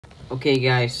Okay,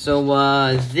 guys,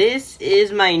 so, this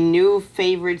is my new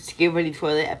favorite Skibidi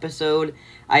Toilet episode.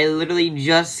 I literally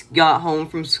just got home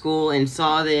from school and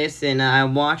saw this, and I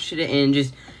watched it, and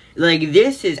just, like,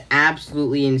 this is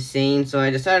absolutely insane, so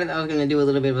I decided I was gonna do a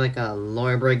little bit of, like, a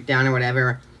lore breakdown or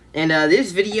whatever. And,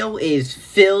 this video is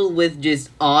filled with just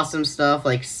awesome stuff,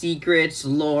 like secrets,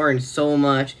 lore, and so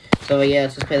much. So, yeah,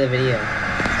 let's just play the video.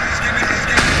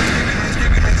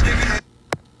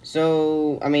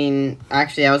 So, I mean,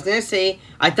 actually, I was gonna say,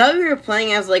 I thought we were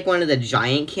playing as, like, one of the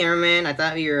giant cameramen. I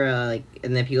thought we were, like,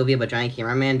 in the POV of a giant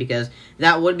cameraman, because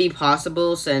that would be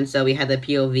possible, since, we had the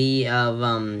POV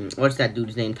of, what's that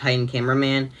dude's name? Titan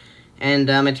Cameraman. And,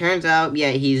 it turns out,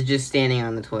 yeah, he's just standing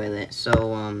on the toilet.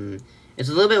 So, it's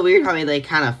a little bit weird how he, like,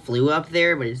 kind of flew up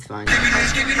there, but it's fine.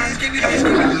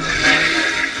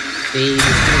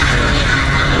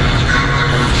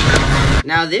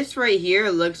 Now this right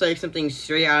here looks like something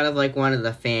straight out of like one of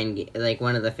the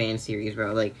fan series,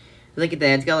 bro. Like, look at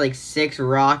that. It's got like 6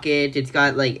 rockets. It's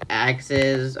got like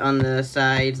axes on the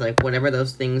sides, like whatever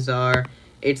those things are.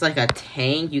 It's like a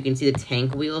tank. You can see the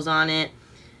tank wheels on it.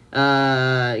 You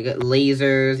got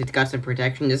lasers. It's got some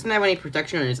protection. It doesn't have any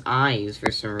protection on its eyes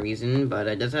for some reason, but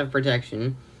it does have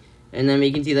protection. And then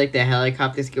we can see like the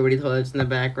helicopter Skibidi Toilets in the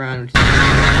background.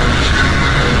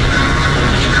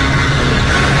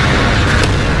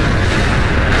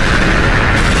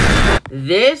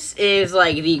 This is,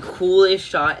 like, the coolest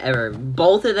shot ever.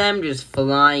 Both of them just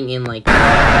flying in, like...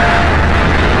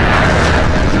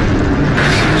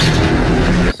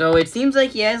 So, it seems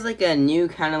like he has, like, a new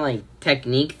kind of, like,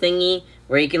 technique thingy,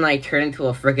 where he can, like, turn into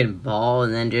a freaking ball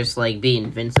and then just, like, be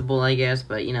invincible, I guess.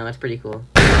 But, you know, it's pretty cool.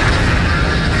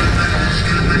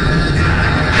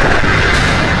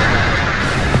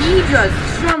 He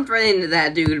just jumped right into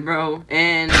that dude, bro.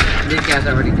 And this guy's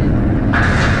already dead.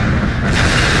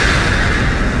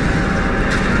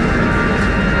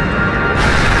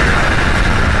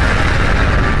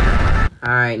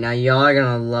 Alright, now y'all are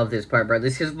gonna love this part, bro.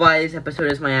 This is why this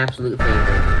episode is my absolute favorite.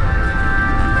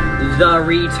 The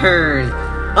return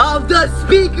of the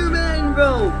Speakerman,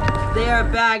 bro! They are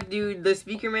back, dude. The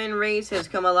Speakerman race has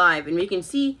come alive, and we can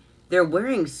see they're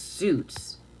wearing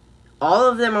suits. All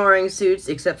of them are wearing suits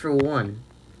except for one.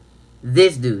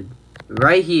 This dude,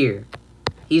 right here.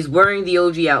 He's wearing the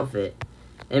OG outfit.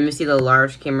 And we see the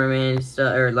large cameraman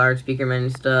stuff, or large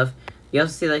Speakerman stuff. You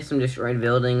also see like some destroyed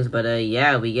buildings, but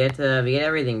yeah, we get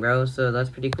everything, bro. So that's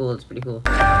pretty cool. It's pretty cool.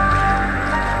 Oh,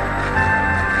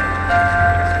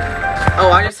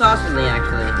 I just saw something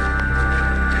actually.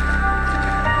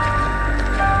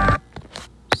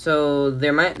 So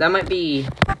that might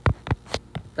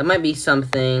be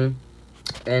something,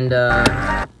 and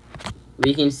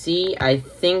we can see. I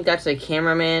think that's a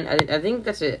cameraman. I think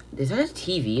that's a. Is that a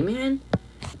TV man?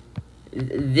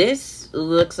 This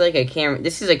looks like a camera.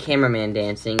 This is a cameraman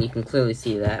dancing. You can clearly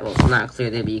see that. Well, not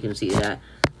clearly, but you can see that.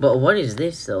 But what is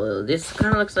this, though? This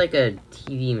kind of looks like a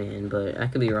TV man, but I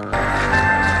could be wrong.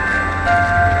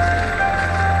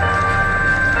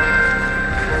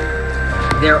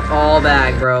 They're all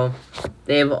back, bro.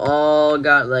 They've all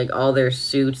got, like, all their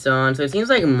suits on. So it seems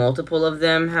like multiple of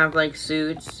them have, like,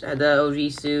 suits. The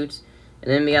OG suits.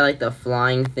 And then we got, like, the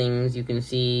flying things you can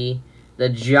see. The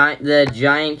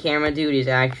giant camera dude is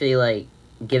actually, like,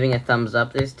 giving a thumbs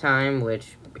up this time,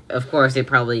 which, of course, it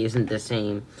probably isn't the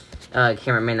same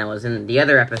cameraman that was in the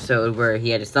other episode where he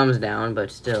had his thumbs down,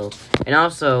 but still. And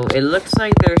also, it looks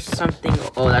like there's something...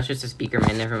 Oh, that's just a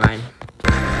Speakerman, never mind.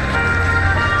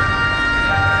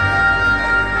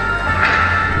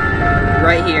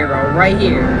 Right here, bro, right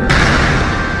here.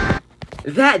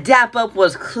 That dap up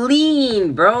was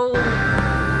clean, bro.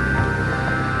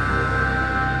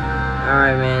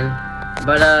 Alright, man.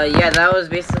 But, yeah, that was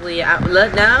basically... Now,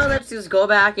 let's just go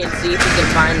back and see if we can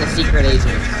find the secret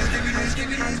agent.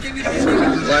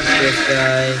 What's this,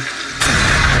 guys?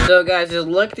 So, guys, just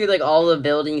look through, like, all the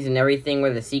buildings and everything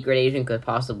where the secret agent could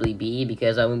possibly be,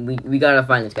 because, we gotta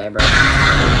find this guy, bro.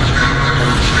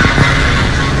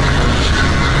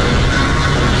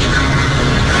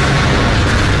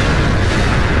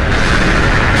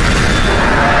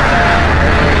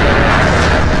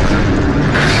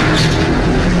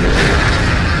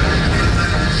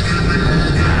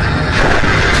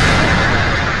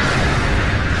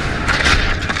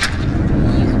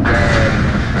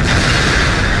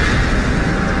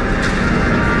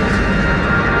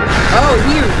 Oh,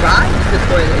 he rides the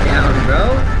toilet down, bro.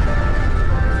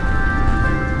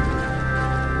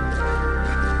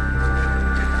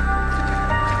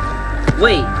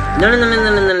 Wait,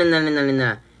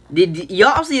 no. Did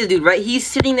y'all see this dude, right? He's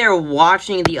sitting there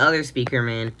watching the other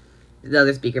Speakerman.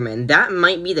 That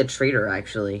might be the traitor,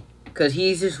 actually. because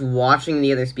he's just watching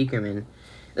the other speakerman.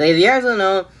 Like, if you guys don't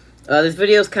know, this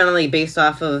video is kind of like based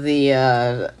off of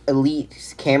the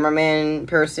elite cameraman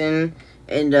person,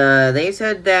 and they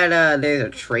said that there's a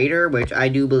traitor, which I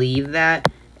do believe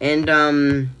that,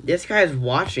 and this guy's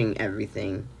watching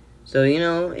everything. So, you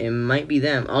know, it might be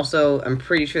them. Also, I'm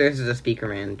pretty sure this is a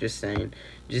speakerman, just saying.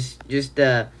 Just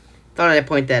thought I'd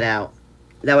point that out.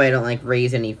 That way I don't, like,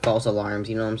 raise any false alarms,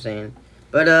 you know what I'm saying?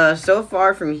 But, so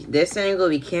far from this angle,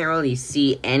 we can't really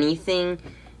see anything,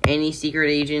 any secret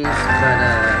agents,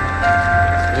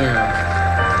 but, you know.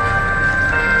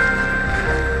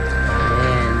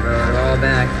 Man, bro, we're all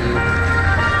back, dude.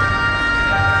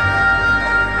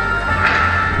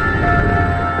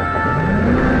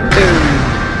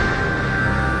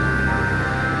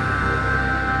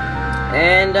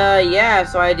 And, yeah,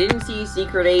 so I didn't see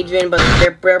Secret Agent, but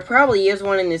there probably is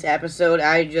one in this episode.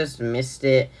 I just missed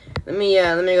it. Let me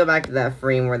go back to that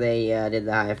frame where they, did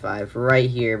the high five. Right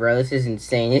here, bro. This is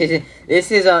insane.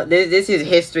 This is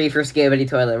history for Skibidi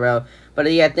Toilet, bro.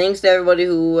 But, yeah, thanks to everybody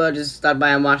who, just stopped by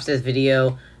and watched this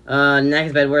video.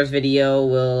 Next Bed Wars video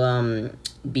will,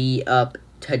 be up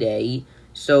today.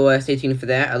 So, stay tuned for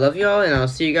that. I love y'all, and I'll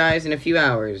see you guys in a few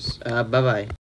hours. Bye-bye.